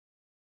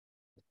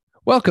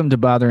Welcome to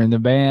Bothering the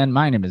Band.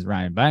 My name is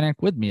Ryan Bynick.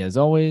 With me, as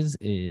always,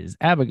 is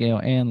Abigail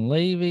Ann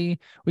Levy.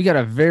 We got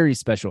a very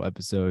special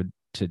episode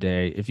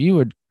today. If you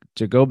were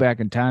to go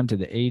back in time to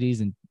the 80s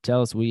and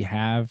tell us we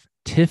have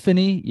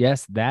Tiffany,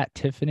 yes, that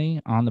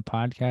Tiffany on the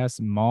podcast,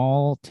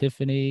 Mall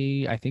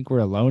Tiffany. I think we're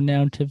alone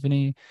now,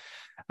 Tiffany.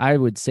 I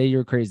would say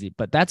you're crazy,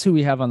 but that's who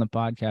we have on the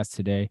podcast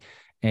today.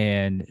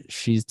 And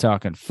she's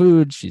talking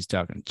food, she's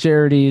talking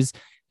charities.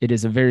 It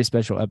is a very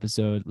special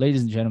episode.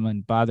 Ladies and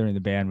gentlemen, Bothering the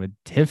Band with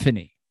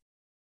Tiffany.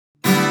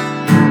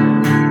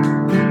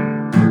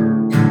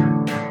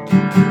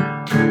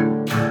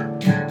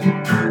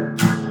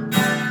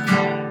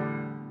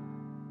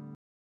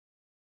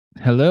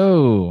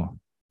 Hello.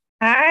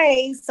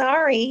 Hi,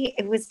 sorry.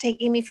 It was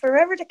taking me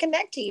forever to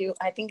connect to you.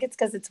 I think it's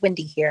because it's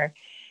windy here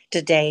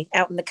today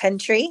out in the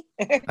country.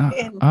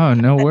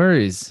 And No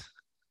worries.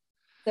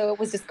 so it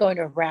was just going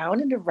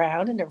around and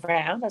around and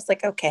around. I was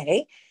like,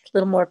 okay, a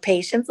little more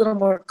patience, a little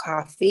more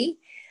coffee.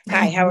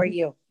 Hi, how are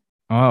you?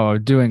 Oh,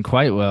 doing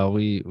quite well.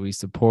 We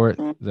support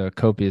the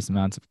copious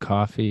amounts of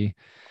coffee.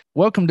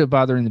 Welcome to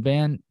Bothering the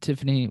Band,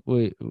 Tiffany.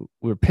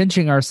 We're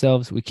pinching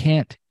ourselves. We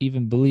can't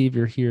even believe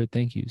you're here.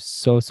 Thank you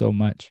so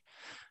much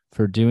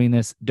for doing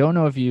this. Don't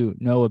know if you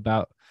know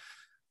about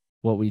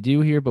what we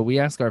do here, but we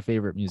ask our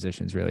favorite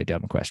musicians really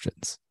dumb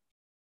questions.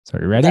 So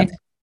are you ready?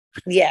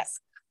 Yes.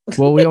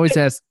 Well, we always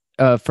ask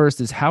first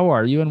is how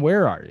are you and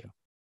where are you?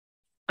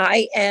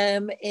 I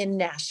am in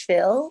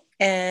Nashville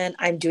and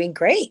I'm doing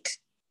great.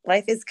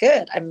 Life is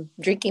good. I'm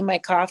drinking my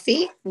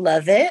coffee.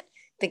 Love it.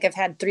 I think I've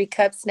had 3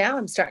 cups now.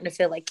 I'm starting to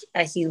feel like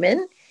a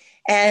human.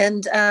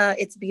 And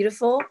it's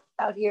beautiful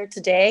out here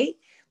today,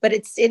 but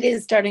it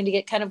is starting to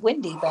get kind of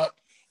windy, but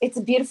it's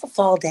a beautiful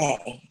fall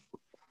day.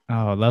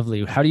 Oh,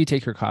 lovely. How do you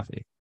take your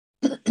coffee?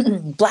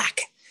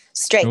 Black,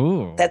 straight.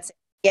 Ooh. That's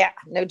yeah,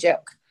 no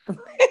joke.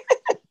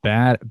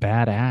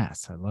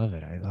 Badass. I love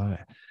it. I love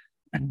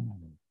it.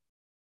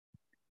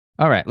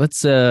 All right, let's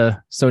so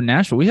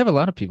Nashville. We have a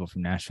lot of people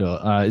from Nashville.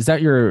 Is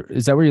that where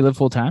you live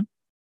full time?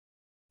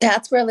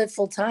 That's where I live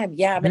full time.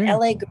 Yeah, I'm an Very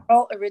LA cool.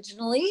 girl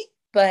originally,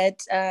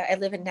 but I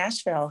live in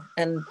Nashville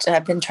and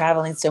I've been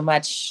traveling so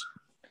much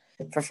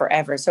for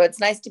forever. So it's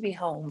nice to be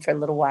home for a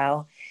little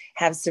while,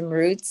 have some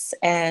roots,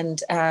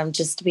 and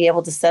just to be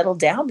able to settle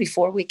down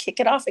before we kick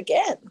it off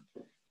again.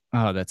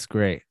 Oh, that's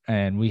great.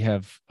 And we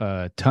have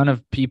a ton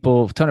of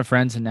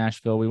friends in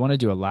Nashville. We want to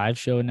do a live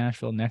show in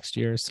Nashville next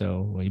year.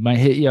 So we might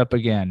hit you up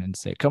again and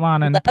say, come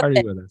on and Love party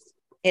it. with us.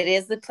 It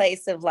is the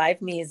place of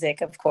live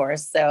music, of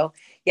course. So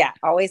yeah,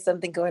 always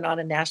something going on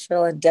in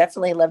Nashville and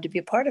definitely love to be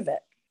a part of it.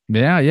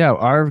 Yeah, yeah.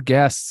 Our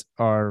guests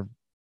are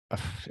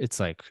it's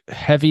like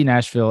heavy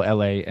Nashville,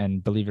 LA,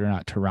 and believe it or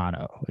not,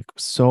 Toronto. Like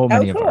so Oh,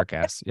 many of cool. our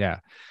guests. Yeah.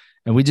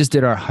 And we just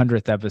did our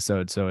 100th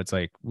episode. So it's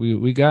like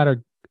we got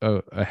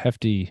a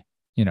hefty,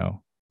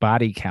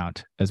 body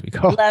count, as we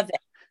call Love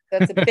it.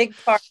 That's a big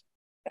part.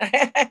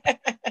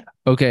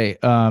 Okay,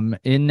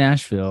 in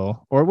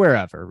Nashville or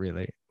wherever,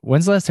 really.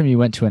 When's the last time you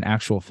went to an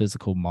actual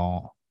physical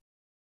mall?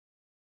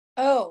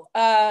 Oh,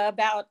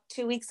 about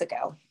 2 weeks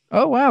ago.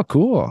 Oh, wow,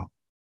 cool.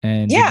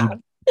 And did Yeah,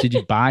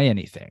 you buy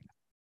anything?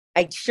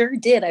 I sure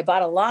did. I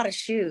bought a lot of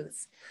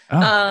shoes. Oh,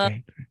 Um,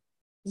 okay.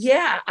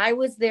 yeah, I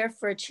was there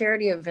for a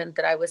charity event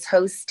that I was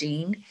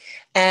hosting,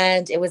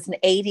 and it was an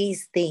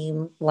 80s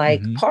theme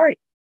like Hmm. party.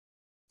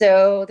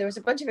 So there was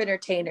a bunch of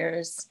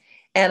entertainers,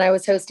 and I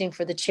was hosting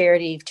for the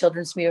charity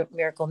Children's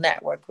Miracle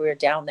Network. We were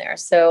down there.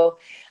 So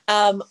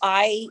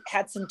I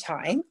had some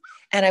time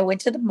and I went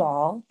to the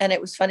mall. And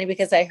it was funny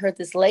because I heard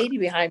this lady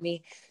behind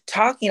me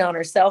talking on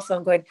her cell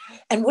phone, going,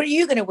 and what are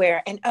you going to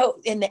wear? And oh,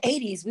 in the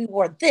 80s, we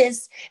wore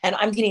this, and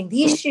I'm getting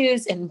these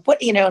shoes, and what,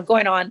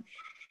 going on.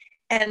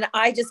 And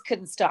I just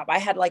couldn't stop. I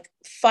had like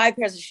 5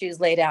 pairs of shoes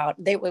laid out.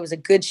 It was a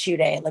good shoe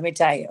day, let me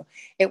tell you.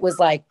 It was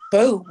like,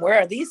 boom, where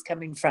are these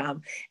coming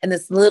from? And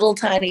this little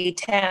tiny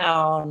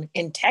town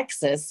in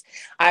Texas,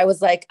 I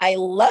was like, I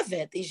love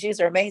it. These shoes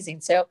are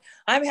amazing. So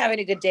I'm having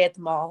a good day at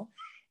the mall.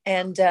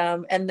 And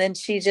then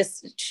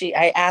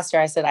I asked her,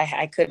 I said,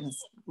 I couldn't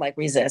like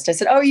resist. I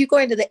said, oh, are you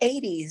going to the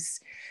 80s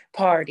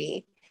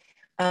party?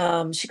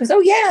 She goes, oh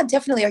yeah,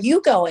 definitely. Are you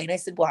going? I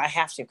said, well, I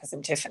have to because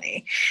I'm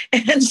Tiffany.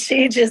 And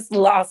she just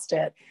lost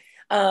it.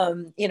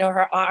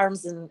 Her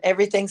arms and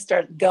everything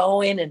started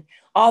going and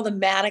all the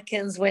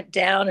mannequins went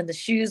down and the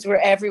shoes were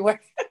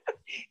everywhere.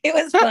 It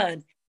was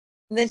fun.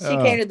 And then she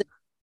Oh, came to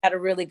had a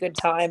really good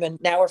time and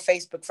now we're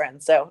Facebook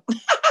friends. So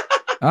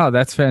oh,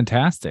 that's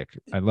fantastic.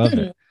 I love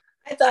it.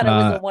 I thought it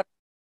was a Uh, wonderful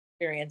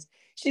experience.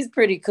 She's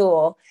pretty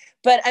cool.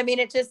 But I mean,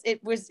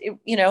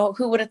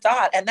 who would have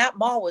thought? And that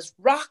mall was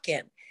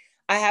rocking,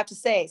 I have to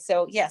say.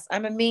 So, yes,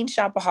 I'm a mean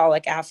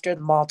shopaholic after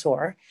the mall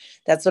tour.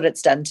 That's what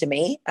it's done to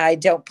me. I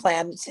don't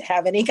plan to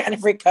have any kind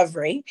of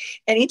recovery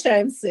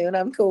anytime soon.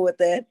 I'm cool with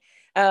it.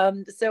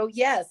 So,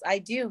 yes, I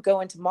do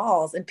go into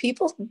malls and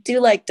people do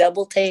like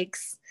double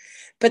takes,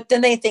 but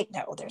then they think,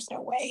 no, there's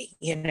no way.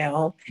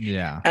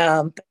 yeah.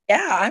 But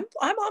yeah,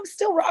 I'm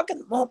still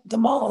rocking the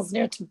malls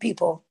near to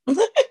people.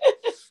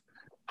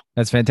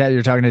 That's fantastic.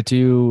 You're talking to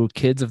two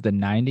kids of the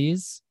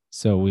 90s.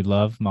 So we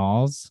love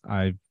malls.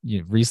 I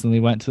recently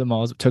went to the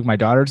malls, took my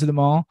daughter to the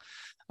mall.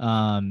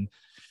 Um,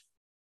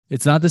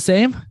 it's not the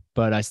same,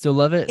 but I still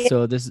love it.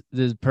 So this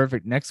is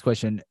perfect. Next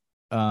question.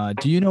 Do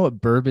you know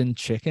what bourbon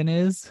chicken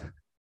is?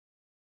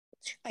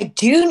 I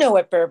do know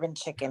what bourbon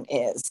chicken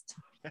is.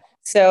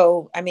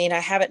 So, I mean, I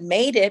haven't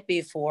made it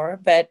before,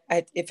 but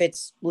if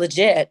it's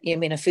legit, you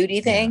mean a foodie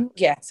Yeah. thing?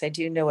 Yes, I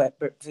do know what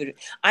food.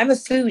 I'm a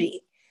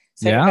foodie.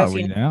 So I don't know Yeah, if you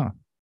we know. know.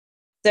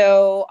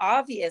 So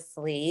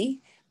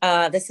obviously,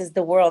 this is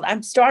the world.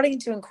 I'm starting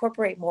to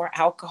incorporate more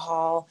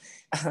alcohol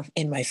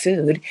in my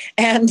food,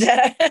 and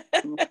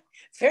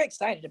very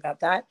excited about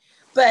that.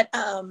 But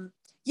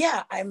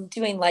yeah, I'm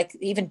doing like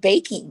even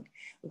baking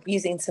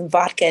using some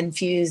vodka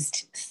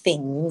infused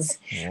things.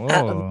 Um,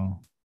 Whoa.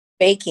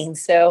 baking.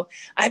 So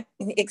I'm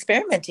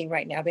experimenting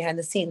right now behind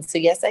the scenes. So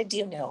yes, I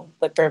do know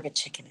what bourbon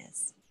chicken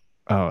is.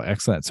 Oh,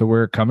 excellent. So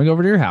we're coming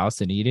over to your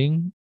house and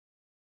eating.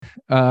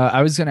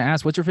 I was going to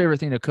ask, what's your favorite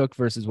thing to cook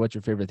versus what's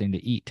your favorite thing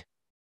to eat?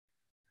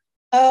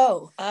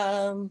 Oh,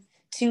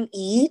 to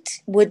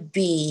eat would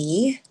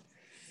be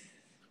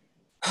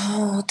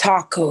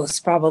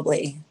tacos,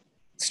 probably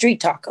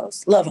street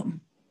tacos. Love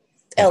them.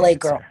 Good LA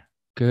girl answer.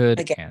 Good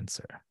again.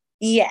 answer.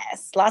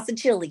 Yes, lots of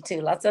chili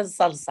too, lots of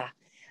salsa.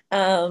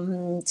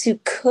 To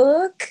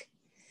cook,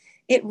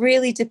 it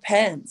really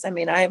depends. I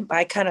mean,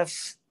 I kind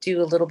of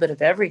do a little bit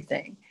of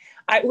everything.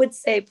 I would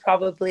say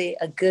probably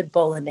a good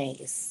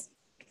bolognese.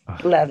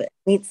 Ugh. Love it.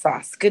 Meat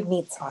sauce, good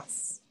meat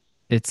sauce.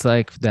 It's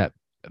like that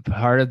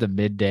part of the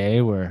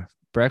midday where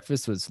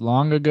breakfast was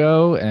long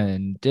ago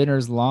and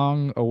dinner's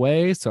long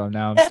away. So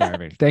now I'm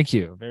starving. Thank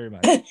you very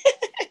much.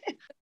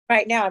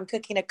 Right now, I'm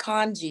cooking a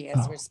congee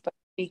as we're Oh,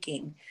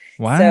 speaking.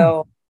 wow.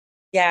 So,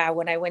 yeah,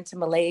 when I went to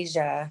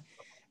Malaysia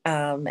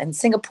and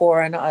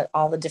Singapore and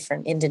all the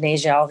different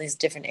Indonesia, all these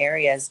different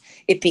areas,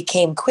 it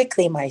became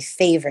quickly my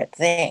favorite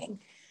thing.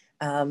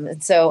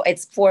 And so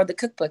it's for the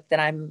cookbook that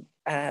I'm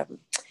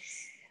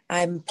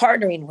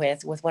partnering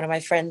with one of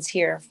my friends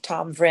here,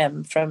 Tom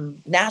Vrim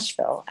from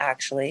Nashville,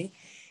 actually,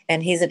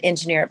 and he's an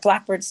engineer at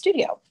Blackbird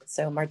Studio.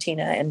 So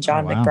Martina and Oh,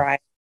 John wow. McBride,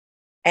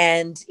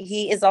 and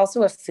he is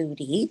also a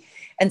foodie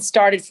and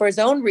started for his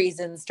own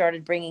reasons,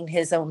 started bringing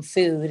his own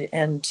food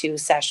into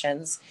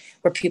sessions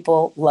where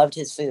people loved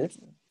his food.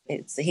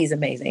 He's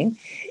amazing.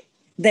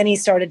 Then he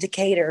started to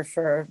cater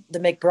for the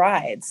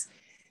McBrides.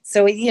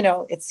 So,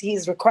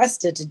 he's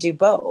requested to do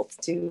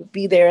both, to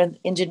be there in the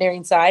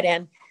engineering side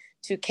and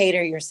to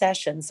cater your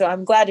session. So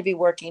I'm glad to be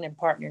working and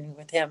partnering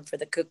with him for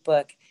the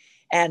cookbook.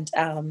 And,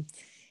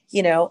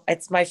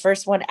 it's my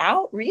first one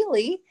out,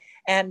 really.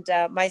 And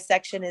my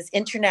section is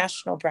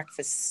international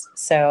breakfasts.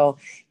 So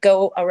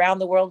go around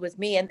the world with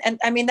me. And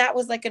I mean, that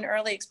was like an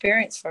early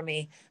experience for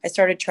me. I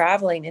started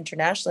traveling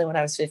internationally when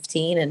I was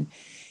 15, and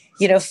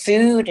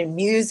food and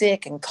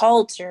music and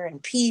culture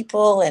and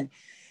people and,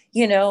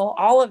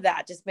 all of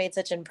that just made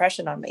such an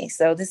impression on me.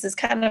 So this is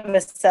kind of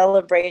a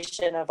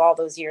celebration of all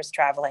those years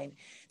traveling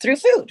through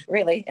food,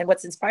 really, and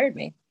what's inspired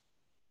me.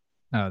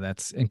 Oh,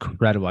 that's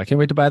incredible. I can't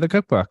wait to buy the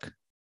cookbook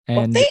Well,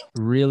 and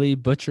really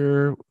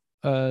butcher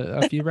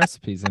a few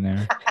recipes in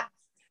there.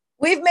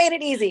 we've made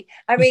it easy.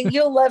 I mean,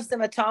 you'll love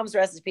some of Tom's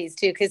recipes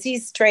too, because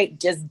he's straight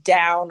just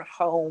down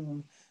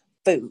home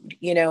food,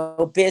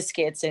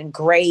 biscuits and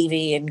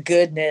gravy and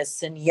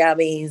goodness and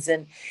yummies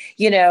and,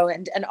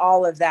 and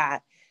all of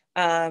that.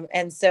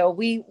 And so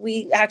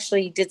we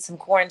actually did some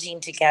quarantine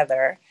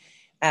together.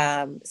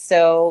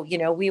 So,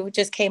 we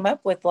just came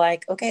up with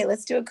like, okay,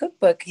 let's do a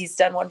cookbook. He's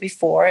done one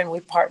before and we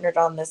partnered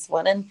on this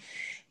one.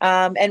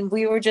 And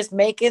we were just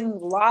making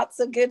lots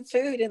of good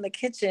food in the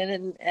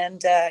kitchen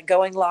and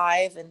going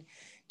live and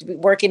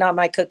working on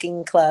my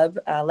cooking club,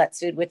 Let's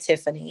Food with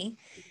Tiffany,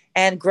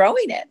 and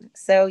growing it.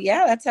 So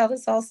yeah, that's how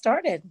this all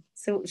started.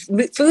 So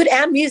food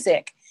and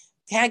music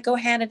go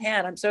hand in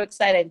hand. I'm so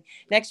excited.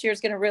 Next year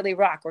is going to really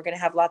rock. We're going to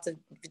have lots of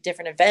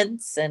different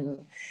events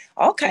and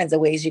all kinds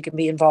of ways you can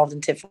be involved in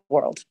Tiff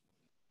world.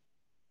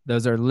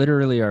 Those are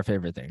literally our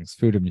favorite things,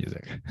 food and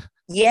music.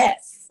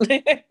 Yes.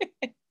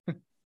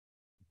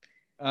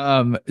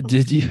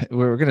 Did you,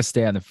 we're gonna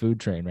stay on the food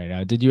train right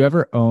now. Did you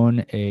ever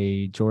own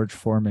a George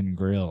Foreman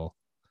grill?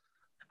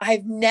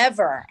 I've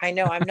never, I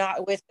know I'm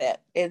not with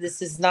it.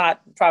 This is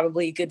not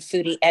probably good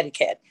foodie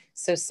etiquette.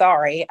 So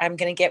sorry, I'm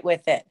going to get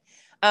with it.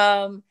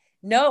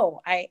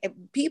 No,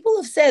 people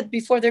have said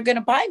before they're going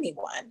to buy me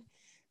one,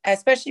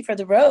 especially for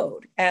the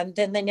road, and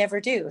then they never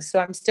do. So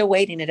I'm still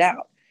waiting it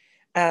out.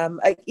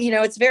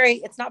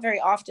 It's not very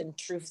often,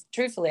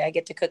 truthfully, I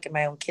get to cook in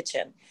my own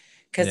kitchen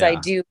because I Yeah.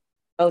 do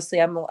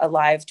mostly, I'm a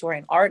live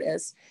touring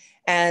artist.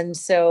 And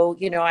so,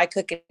 I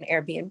cook in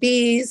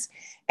Airbnbs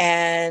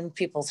and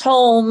people's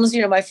homes,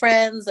 my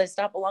friends, I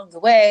stop along the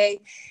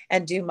way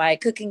and do my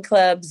cooking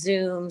club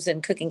Zooms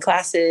and cooking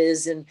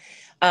classes. And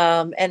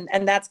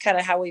that's kind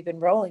of how we've been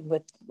rolling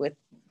with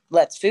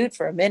Let's Food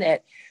for a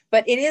minute.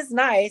 But it is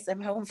nice. I'm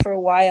home for a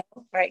while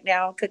right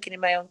now, cooking in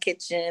my own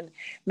kitchen,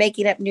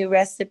 making up new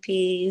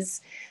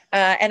recipes.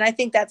 And I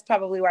think that's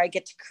probably where I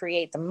get to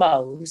create the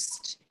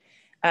most.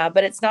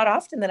 But it's not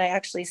often that I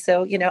actually,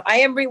 so, I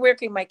am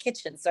reworking my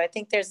kitchen. So I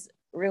think there's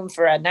room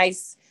for a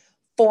nice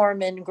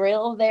Foreman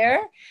grill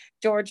there,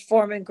 George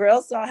Foreman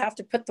grill. So I'll have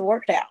to put the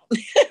work down.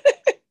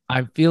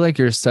 I feel like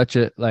you're such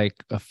a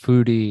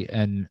foodie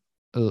and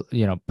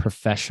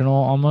professional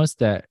almost,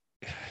 that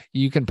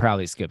you can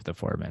probably skip the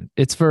Foreman.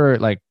 It's for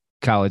like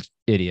college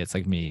idiots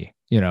like me,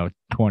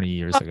 20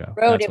 years On ago.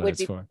 the road, That's it what would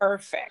it's be for.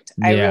 perfect.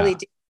 I Yeah. really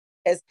do.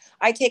 Because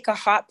I take a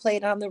hot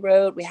plate on the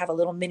road. We have a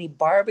little mini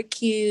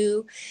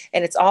barbecue,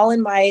 and it's all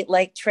in my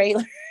like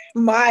trailer,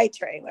 my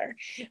trailer.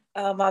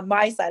 On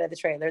my side of the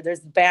trailer,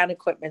 there's the band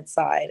equipment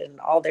side and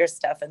all their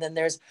stuff, and then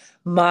there's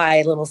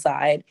my little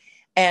side,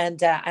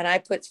 and I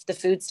put the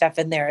food stuff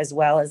in there as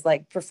well as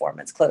like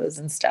performance clothes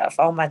and stuff,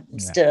 all my Yeah.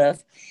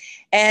 stuff,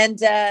 and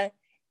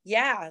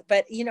yeah.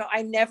 But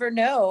I never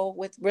know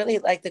with really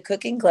like the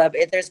cooking club.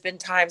 There's been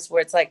times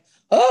where it's like,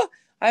 oh,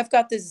 I've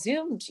got this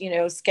Zoom,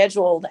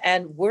 scheduled,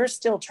 and we're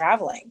still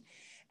traveling.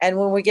 And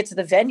when we get to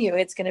the venue,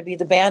 it's going to be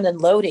the band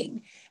and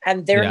loading,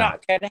 and they're Yeah.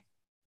 not going to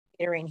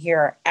catering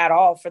here at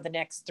all for the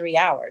next 3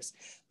 hours.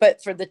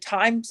 But for the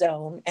time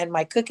zone and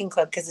my cooking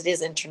club, because it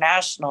is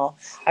international,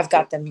 I've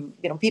got them,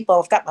 people,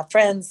 I've got my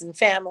friends and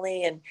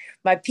family and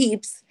my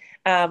peeps,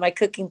 my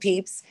cooking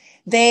peeps,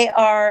 they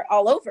are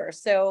all over.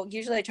 So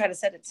usually I try to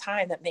set a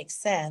time that makes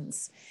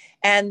sense.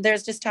 And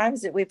there's just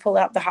times that we pull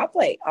out the hot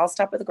plate. I'll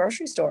stop at the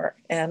grocery store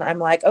and I'm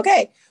like,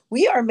 okay,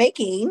 we are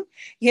making,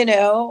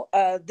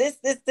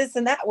 this,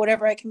 and that,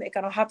 whatever I can make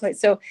on a hot plate.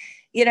 So,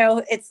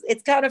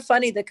 it's kind of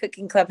funny. The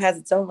cooking club has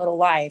its own little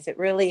life. It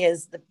really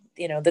is the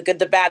good,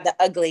 the bad, the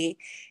ugly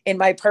in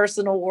my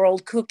personal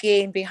world,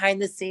 cooking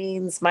behind the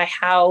scenes, my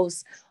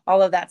house,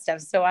 all of that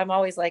stuff. So I'm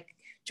always like,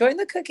 join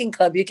the cooking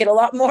club. You get a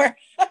lot more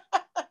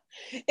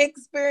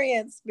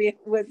experience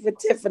with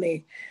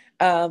Tiffany.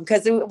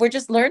 Because we're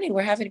just learning.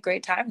 We're having a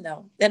great time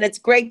though. And it's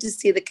great to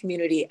see the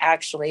community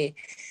actually,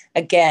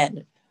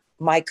 again,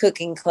 my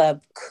cooking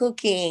club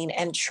cooking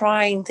and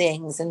trying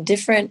things and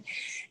different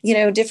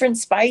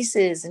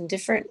spices and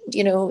different,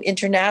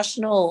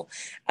 international,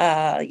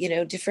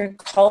 different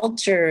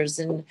cultures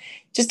and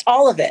just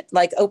all of it,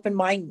 like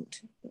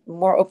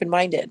more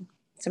open-minded.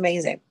 It's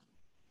amazing.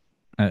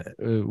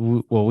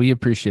 Well, we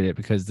appreciate it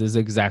because this is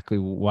exactly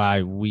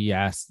why we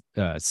ask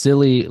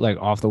silly, like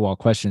off the wall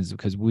questions,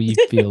 because we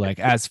feel like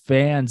as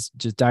fans,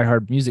 just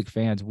diehard music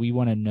fans, we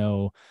want to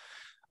know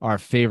our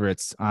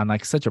favorites on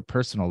like such a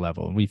personal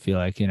level. And we feel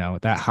like,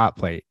 that hot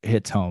plate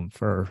hits home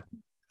for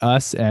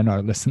us and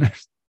our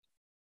listeners.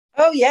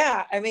 Oh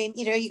yeah. I mean,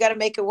 you got to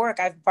make it work.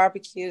 I've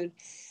barbecued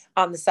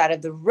on the side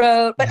of the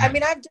road, but I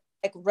mean, I've done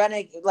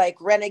like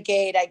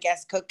renegade, I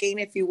guess, cooking,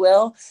 if you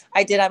will.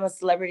 I did. I'm a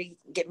Celebrity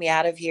Get Me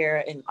Out of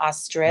Here in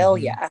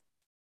Australia.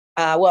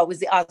 Well, it was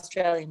the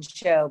Australian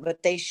show,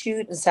 but they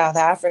shoot in South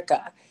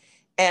Africa.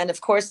 And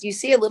of course, you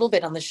see a little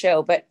bit on the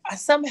show, but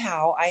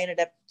somehow I ended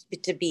up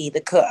to be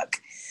the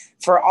cook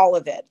for all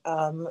of it.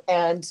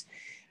 And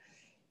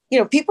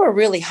people are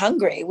really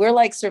hungry. We're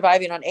like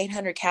surviving on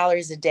 800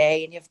 calories a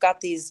day. And you've got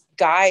these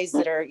guys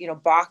that are,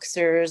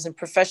 boxers and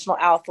professional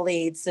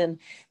athletes, and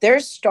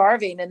they're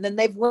starving. And then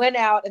they've went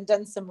out and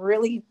done some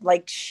really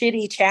like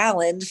shitty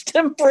challenge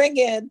to bring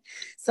in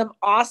some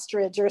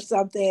ostrich or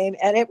something.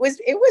 And it was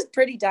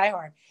pretty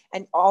diehard.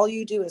 And all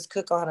you do is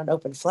cook on an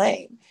open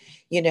flame,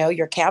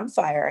 your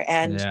campfire.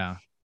 And Yeah.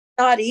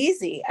 not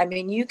easy. I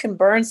mean, you can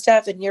burn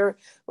stuff and you're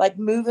like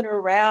moving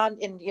around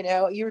and,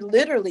 you're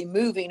literally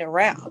moving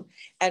around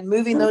and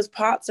moving those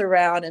pots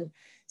around. And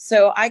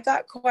so I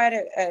got quite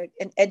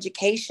an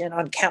education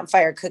on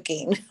campfire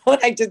cooking when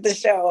I did the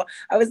show.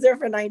 I was there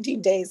for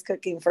 19 days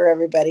cooking for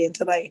everybody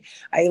until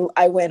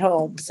I went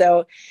home.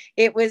 So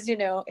it was,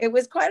 it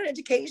was quite an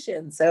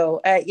education.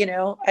 So,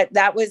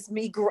 that was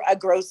me, a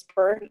growth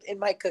spurt in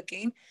my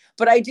cooking,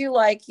 but I do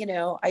like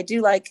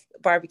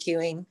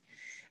barbecuing.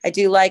 I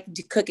do like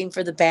cooking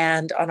for the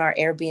band on our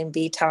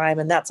Airbnb time,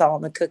 and that's all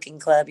in the cooking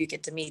club. You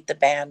get to meet the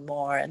band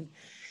more and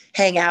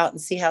hang out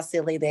and see how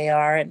silly they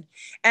are,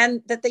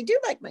 and that they do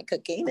like my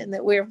cooking, and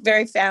that we're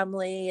very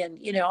family, and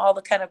all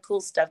the kind of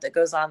cool stuff that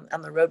goes on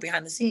the road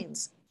behind the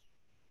scenes.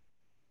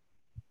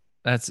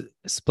 That's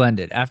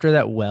splendid. After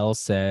that well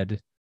said,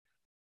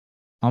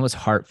 almost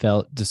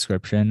heartfelt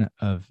description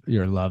of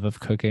your love of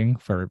cooking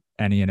for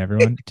any and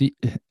everyone,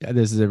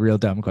 this is a real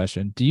dumb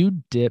question. Do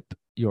you dip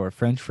your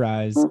French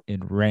fries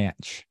in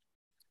ranch?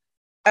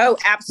 Oh,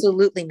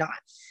 absolutely not.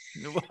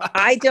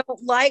 I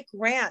don't like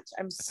ranch.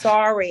 I'm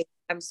sorry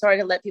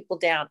to let people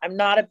down. I'm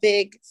not a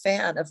big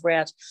fan of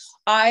ranch.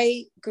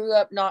 I grew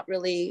up not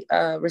really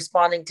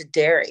responding to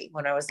dairy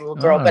when I was a little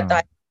girl,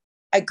 but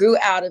I grew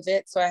out of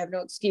it, so I have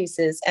no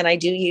excuses. And I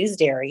do use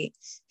dairy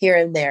here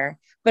and there,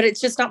 but it's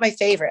just not my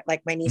favorite.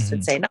 Like my niece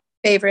would say, not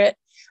my favorite.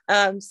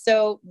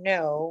 So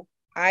no,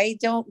 I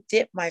don't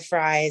dip my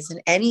fries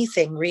in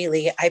anything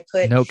really. I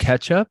put no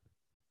ketchup.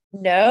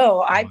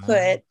 No, I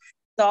put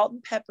salt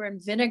and pepper and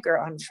vinegar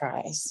on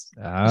fries.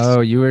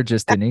 Oh, you were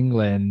just in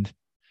England.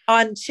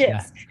 On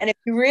chips. And if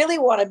you really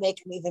want to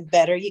make them even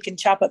better, you can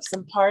chop up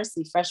some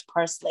parsley, fresh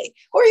parsley,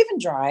 or even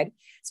dried,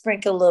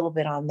 sprinkle a little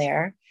bit on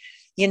there,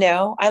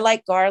 I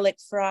like garlic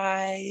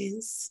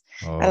fries.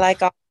 I Oh,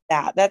 like all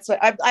that. That's what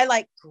I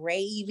like,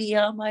 gravy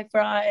on my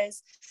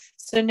fries.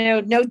 So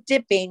no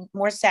dipping,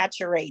 more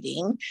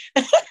saturating.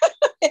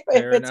 if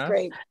fair it's enough.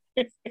 gravy.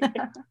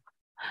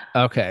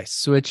 Okay,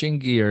 switching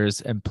gears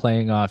and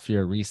playing off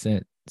your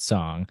recent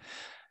song.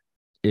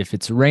 If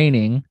it's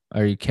raining,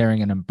 are you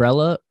carrying an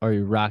umbrella or are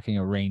you rocking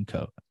a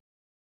raincoat?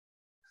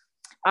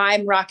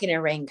 I'm rocking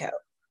a raincoat.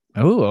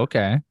 Oh,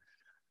 okay.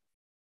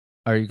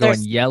 Are you going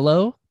There's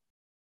yellow?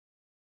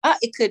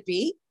 it could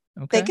be.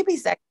 They Okay. could be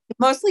sexy.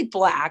 Mostly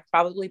black,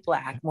 probably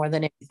black more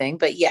than anything.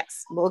 But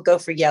yes, we'll go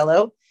for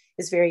yellow.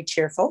 It's very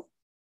cheerful.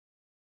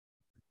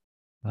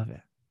 Love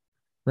it.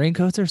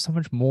 Raincoats are so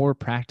much more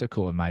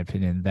practical, in my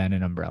opinion, than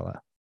an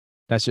umbrella.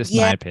 That's just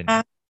my Yeah.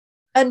 opinion.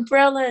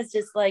 Umbrella is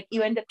just like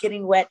you end up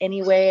getting wet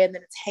anyway, and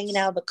then it's hanging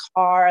out of the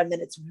car, and then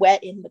it's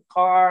wet in the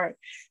car.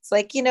 It's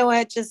like, you know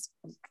what? Just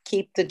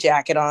keep the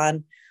jacket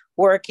on,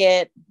 work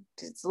it.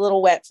 It's a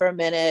little wet for a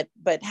minute,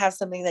 but have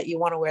something that you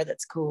want to wear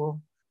that's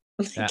cool.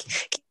 Yeah,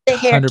 Keep the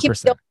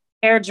 100%.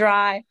 hair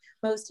dry.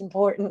 Most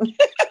important.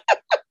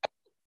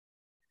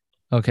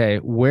 Okay,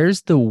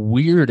 where's the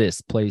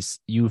weirdest place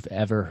you've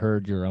ever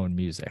heard your own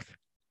music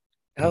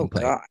Oh being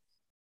played? God.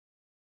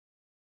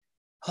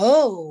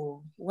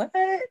 Oh, what?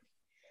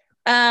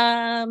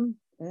 Um,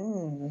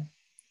 mm,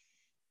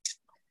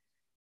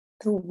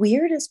 the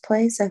weirdest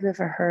place I've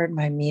ever heard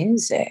my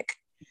music.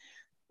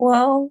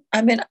 Well,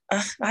 I mean,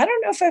 I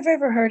don't know if I've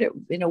ever heard it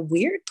in a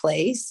weird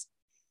place.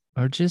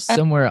 Or just Uh,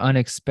 somewhere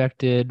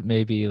unexpected,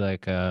 maybe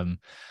like I'm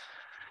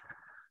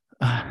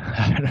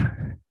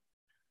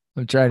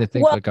trying to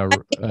think well, like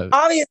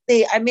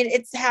obviously, I mean,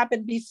 it's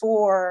happened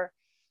before,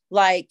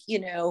 like,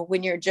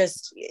 when you're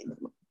just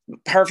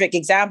perfect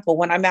example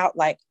when I'm out,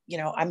 like,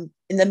 I'm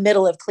in the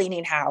middle of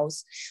cleaning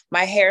house,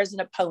 my hair's in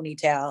a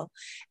ponytail,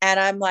 and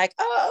I'm like,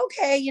 oh,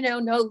 okay,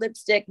 no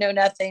lipstick, no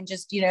nothing,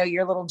 just,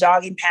 your little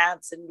jogging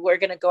pants, and we're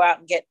going to go out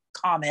and get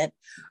Comet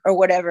or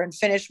whatever and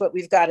finish what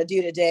we've got to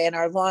do today in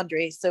our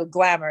laundry. So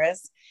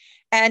glamorous.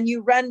 And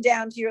you run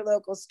down to your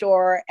local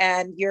store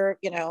and you're,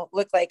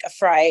 look like a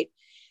fright.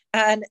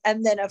 And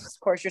then of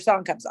course your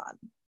song comes on.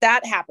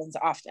 That happens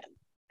often.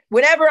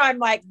 Whenever I'm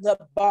like the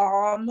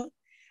bomb,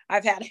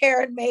 I've had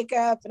hair and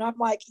makeup, and I'm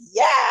like,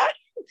 yeah.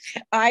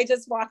 I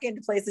just walk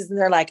into places and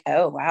they're like,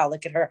 oh, wow,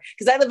 look at her.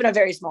 Because I live in a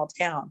very small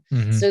town.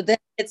 mhm. So then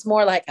it's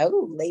more like,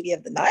 oh, lady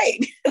of the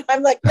night.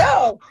 I'm like,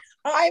 no,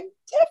 I'm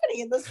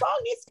Tiffany, and the song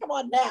needs to come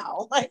on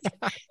now.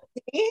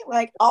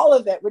 Like all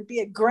of it would be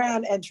a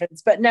grand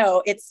entrance. But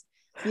no, it's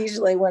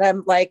usually when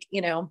I'm like,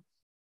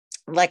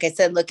 like I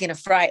said, looking a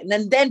fright.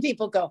 And then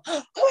people go,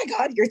 oh my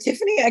God, you're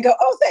Tiffany. I go,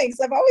 oh, thanks.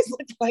 I've always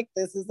looked like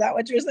this. Is that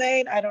what you're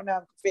saying? I don't know.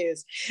 I'm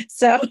confused.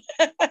 So,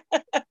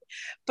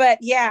 but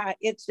yeah,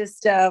 it's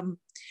just,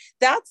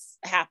 that's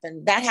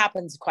happened. That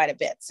happens quite a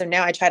bit. So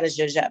now I try to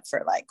zhuzh up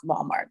for like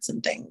Walmarts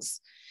and things,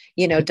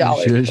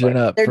 dollar Zhuzhing stores.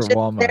 up for They're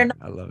Walmart. not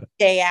I love it.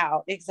 day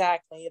out.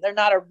 Exactly. They're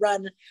not a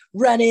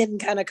run in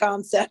kind of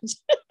concept.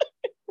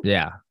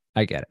 Yeah,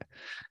 I get it.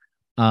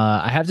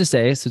 I have to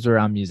say, since we're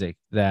on music,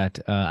 that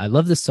I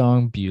love the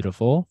song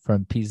 "Beautiful"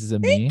 from Pieces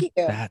of Thank Me.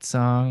 you. That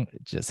song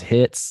just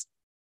hits.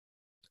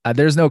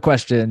 There's no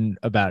question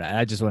about it.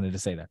 I just wanted to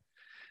say that.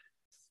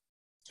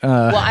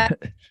 Well, Uh,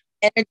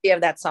 I energy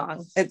of that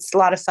song. It's a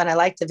lot of fun. I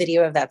like the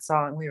video of that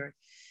song. We were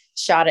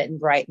shot it in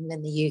Brighton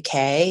in the UK,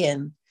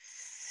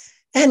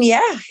 and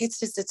yeah,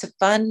 it's a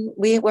fun.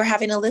 We were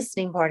having a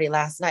listening party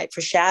last night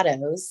for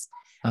Shadows.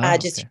 oh,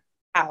 Just okay.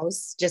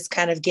 house, just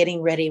kind of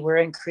getting ready. We're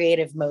in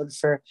creative mode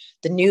for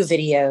the new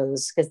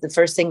videos because the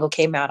first single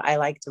came out, I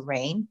Like the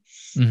Rain,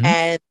 Hmm.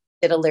 and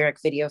did a lyric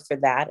video for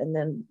that. And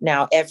then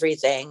now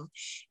everything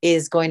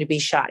is going to be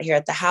shot here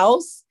at the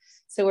house.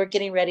 So we're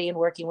getting ready and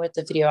working with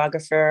the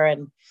videographer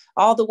and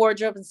all the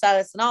wardrobe and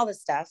stylist and all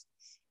this stuff.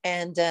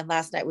 And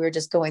last night we were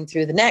just going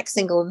through the next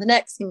single and the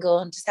next single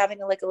and just having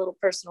like a little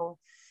personal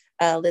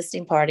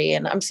listening party.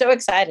 And I'm so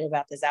excited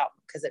about this album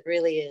because it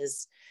really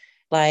is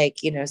like,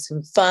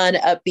 some fun,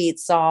 upbeat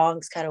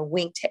songs, kind of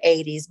wink to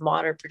 80s,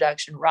 modern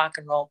production, rock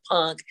and roll,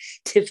 punk,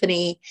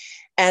 Tiffany.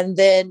 And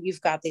then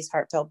you've got these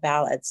heartfelt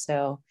ballads.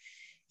 So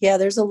yeah,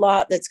 there's a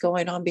lot that's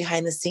going on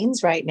behind the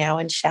scenes right now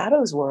in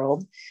Shadow's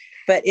world.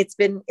 But it's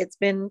been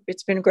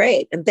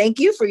great. And thank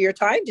you for your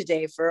time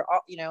today for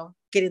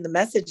getting the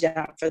message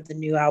out for the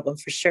new album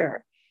for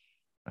sure.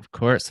 Of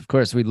course, of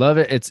course, we love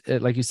it.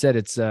 Like you said,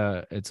 it's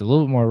a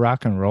little bit more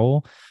rock and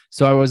roll.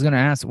 So I was gonna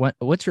ask,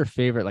 what's your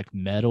favorite like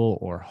metal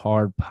or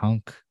hard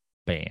punk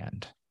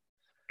band?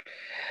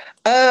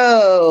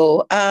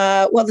 Oh,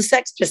 well, the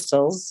Sex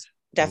Pistols Oh,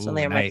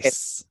 definitely are my favorite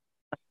nice.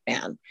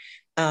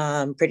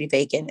 band. Pretty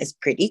Vacant is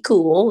pretty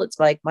cool. It's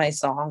like my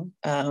song.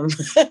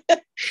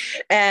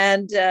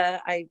 And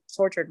I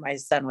tortured my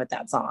son with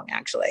that song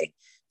actually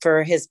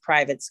for his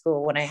private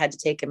school when I had to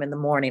take him in the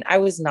morning. I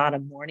was not a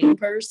morning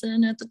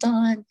person at the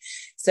time.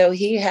 So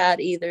he had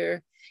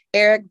either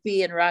Eric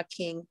B. and Rock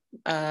King,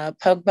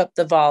 Pump Up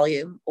the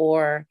Volume,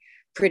 or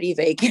Pretty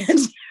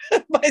Vacant.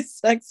 my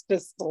Sex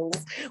Pistols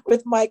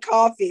with my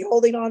coffee,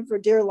 holding on for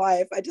dear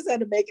life. I just had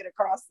to make it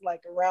across,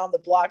 like around the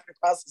block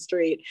across the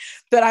street.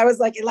 But I was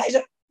like,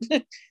 Elijah,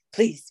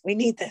 please, we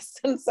need this.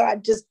 And so I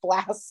just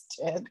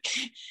blasted.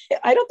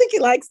 I don't think he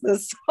likes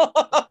this song.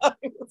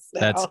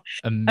 That's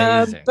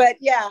amazing. But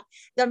yeah,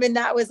 I mean,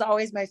 that was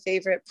always my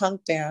favorite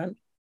punk band.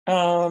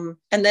 And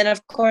then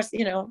of course,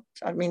 you know,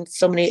 I mean,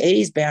 so many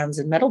 80s bands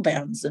and metal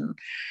bands. And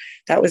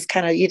that was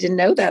kind of, you didn't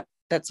know that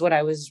that's what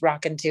I was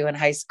rocking to in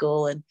high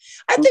school. And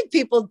I think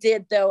people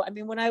did, though. I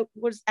mean, when I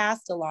was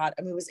asked a lot,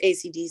 I mean, it was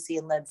AC/DC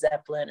and Led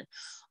Zeppelin and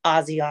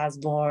Ozzy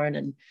Osbourne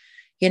and,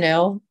 you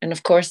know, and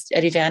of course,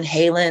 Eddie Van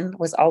Halen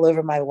was all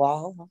over my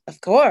wall, of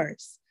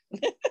course.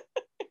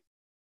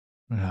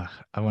 I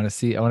want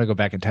to go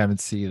back in time and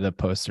see the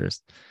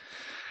posters.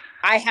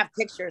 I have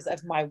pictures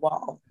of my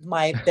wall,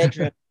 my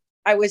bedroom.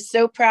 I was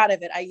so proud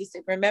of it. I used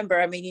to remember,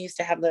 I mean, you used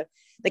to have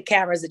the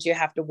cameras that you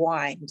have to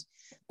wind,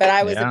 but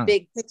I was a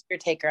big picture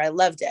taker. I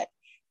loved it.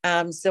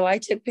 So I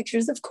took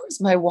pictures, of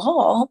course, my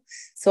wall.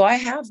 So I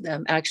have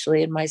them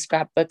actually in my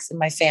scrapbooks and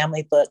my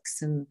family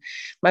books. And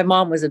my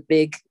mom was a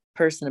big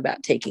person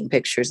about taking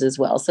pictures as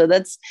well. So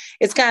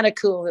it's kind of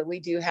cool that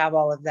we do have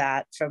all of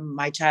that from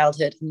my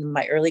childhood and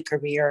my early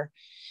career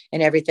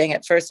and everything.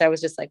 At first I was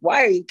just like,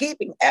 why are you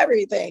keeping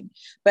everything?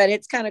 But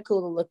it's kind of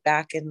cool to look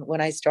back. And when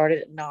I started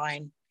at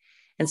 9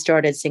 and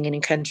started singing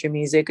in country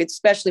music,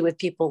 especially with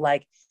people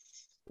like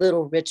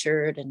Little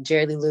Richard and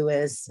Jerry Lee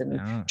Lewis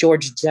and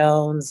George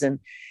Jones and,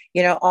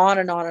 you know, on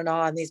and on and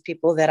on. These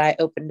people that I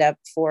opened up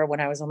for when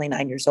I was only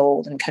 9 years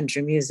old in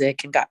country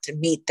music and got to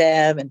meet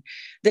them and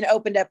then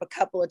opened up a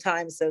couple of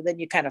times. So then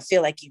you kind of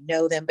feel like you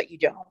know them, but you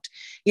don't,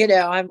 you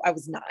know, I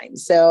was 9.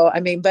 So,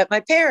 I mean, but my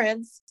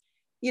parents,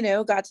 you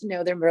know, got to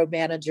know their road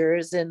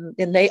managers and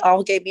they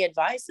all gave me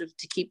advice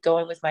to keep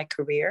going with my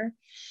career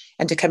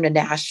and to come to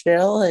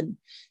Nashville. And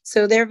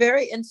so they're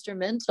very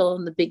instrumental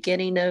in the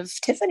beginning of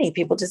Tiffany.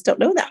 People just don't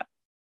know that.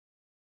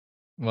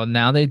 Well,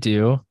 now they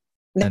do.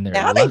 And they're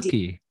now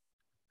lucky.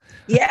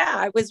 Yeah,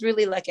 I was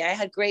really lucky. I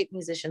had great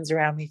musicians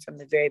around me from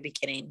the very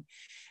beginning.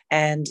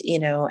 And, you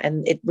know,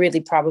 and it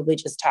really probably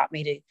just taught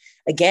me to,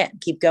 again,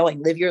 keep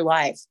going, live your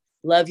life,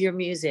 love your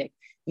music.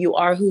 You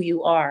are who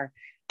you are.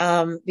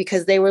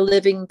 Because they were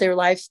living their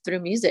life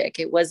through music.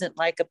 It wasn't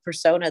like a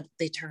persona that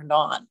they turned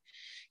on,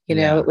 you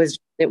know,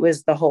 it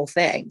was the whole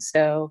thing.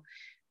 So,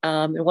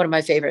 and one of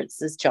my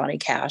favorites is Johnny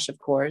Cash, of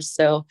course.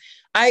 So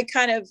I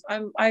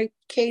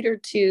cater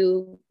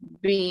to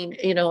being,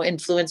 you know,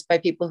 influenced by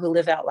people who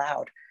live out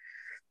loud,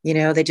 you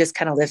know, they just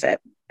kind of live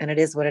it and it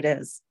is what it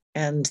is.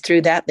 And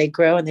through that, they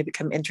grow and they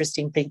become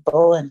interesting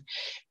people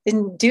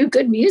and do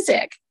good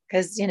music.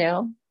 Cause, you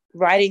know,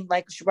 writing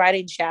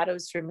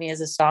Shadows for me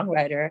as a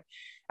songwriter,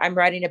 I'm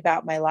writing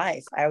about my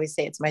life. I always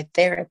say it's my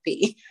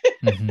therapy.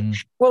 Mm-hmm.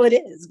 Well, it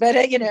is,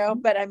 but you know,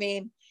 but I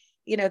mean,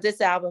 you know,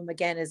 this album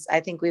again I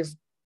think we've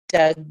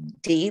dug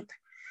deep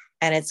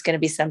and it's going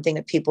to be something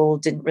that people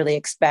didn't really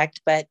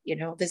expect, but you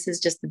know, this is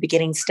just the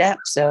beginning step.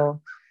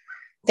 So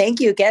thank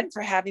you again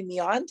for having me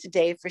on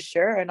today for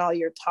sure. And all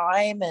your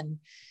time and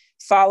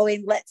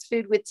following Let's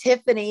Food with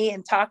Tiffany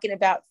and talking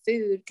about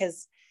food.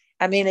 Cause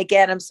I mean,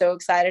 again, I'm so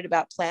excited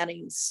about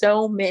planning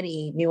so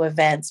many new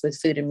events with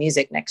food and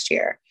music next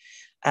year.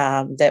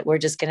 That we're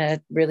just going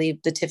to really,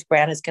 the TIFF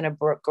brand is going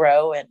to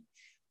grow. And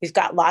we've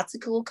got lots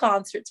of cool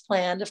concerts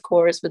planned, of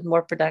course, with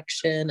more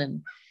production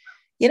and,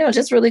 you know,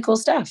 just really cool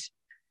stuff.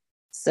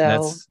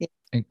 So,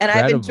 and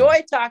I've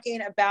enjoyed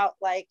talking about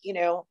like, you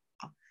know,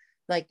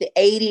 like the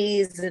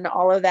 80s and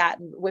all of that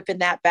and whipping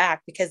that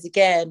back, because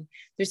again,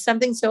 there's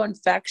something so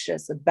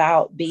infectious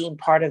about being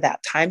part of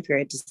that time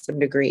period to some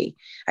degree.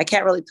 I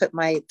can't really put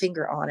my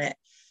finger on it,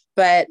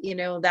 but you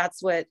know,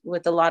 that's what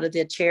with a lot of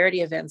the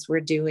charity events we're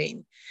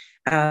doing.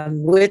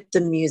 With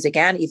the music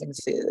and even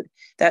food,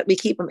 that we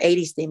keep them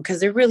 80s themed because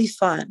they're really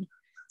fun.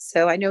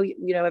 So I know, you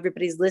know,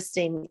 everybody's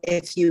listening.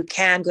 If you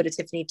can go to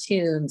Tiffany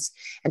Tunes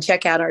and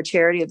check out our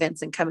charity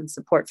events and come and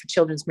support for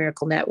Children's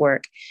Miracle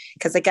Network,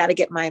 because I got to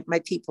get my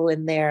people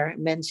in there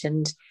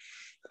mentioned.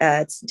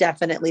 It's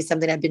definitely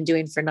something I've been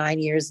doing for 9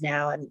 years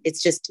now. And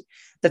it's just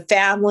the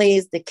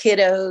families, the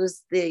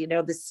kiddos,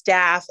 the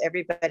staff,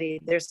 everybody,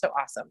 they're so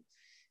awesome.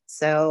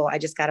 So I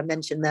just got to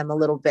mention them a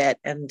little bit.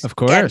 And of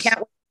course,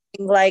 can't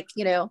like,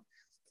 you know,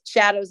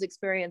 Shadows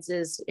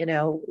experiences, you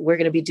know, we're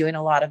going to be doing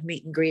a lot of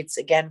meet and greets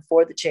again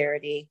for the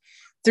charity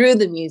through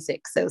the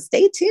music. So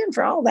stay tuned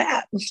for all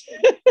that.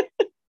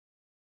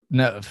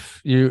 No,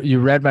 you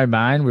read my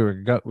mind. We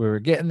were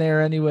getting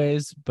there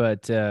anyways,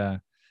 but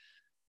there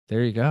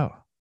you go.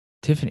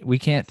 Tiffany, we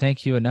can't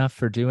thank you enough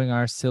for doing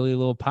our silly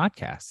little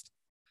podcast.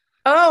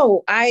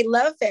 Oh, I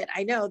love it.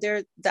 I know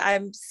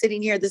I'm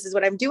sitting here. This is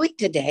what I'm doing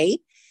today.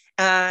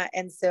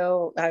 And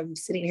so I'm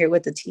sitting here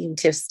with the Team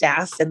TIFF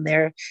staff and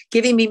they're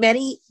giving me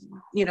many,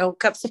 you know,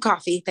 cups of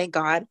coffee, thank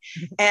God.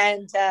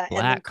 And,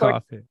 black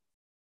coffee.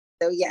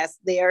 So yes,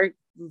 they are,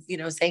 you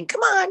know, saying,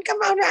 come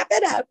on, wrap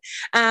it up.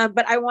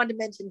 But I wanted to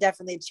mention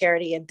definitely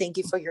charity and thank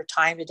you for your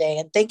time today.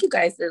 And thank you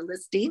guys that are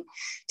listening,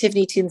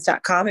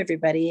 tiffanytunes.com,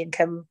 everybody, and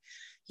come,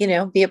 you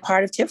know, be a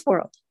part of TIFF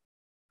World.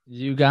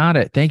 You got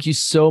it. Thank you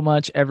so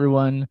much,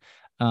 everyone.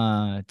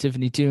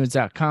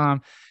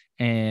 TiffanyTunes.com.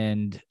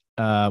 And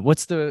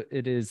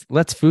it is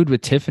Let's Food with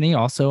Tiffany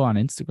also on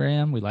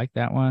Instagram. We like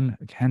that one.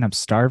 Again, I'm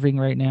starving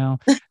right now.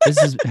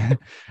 This is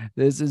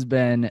this has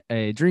been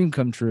a dream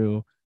come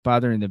true,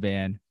 Bothering the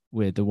Band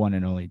with the one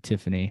and only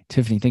Tiffany.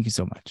 Tiffany, thank you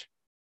so much.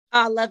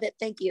 I love it.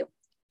 Thank you.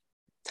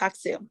 Talk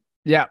soon.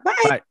 Yeah. Bye.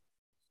 Bye.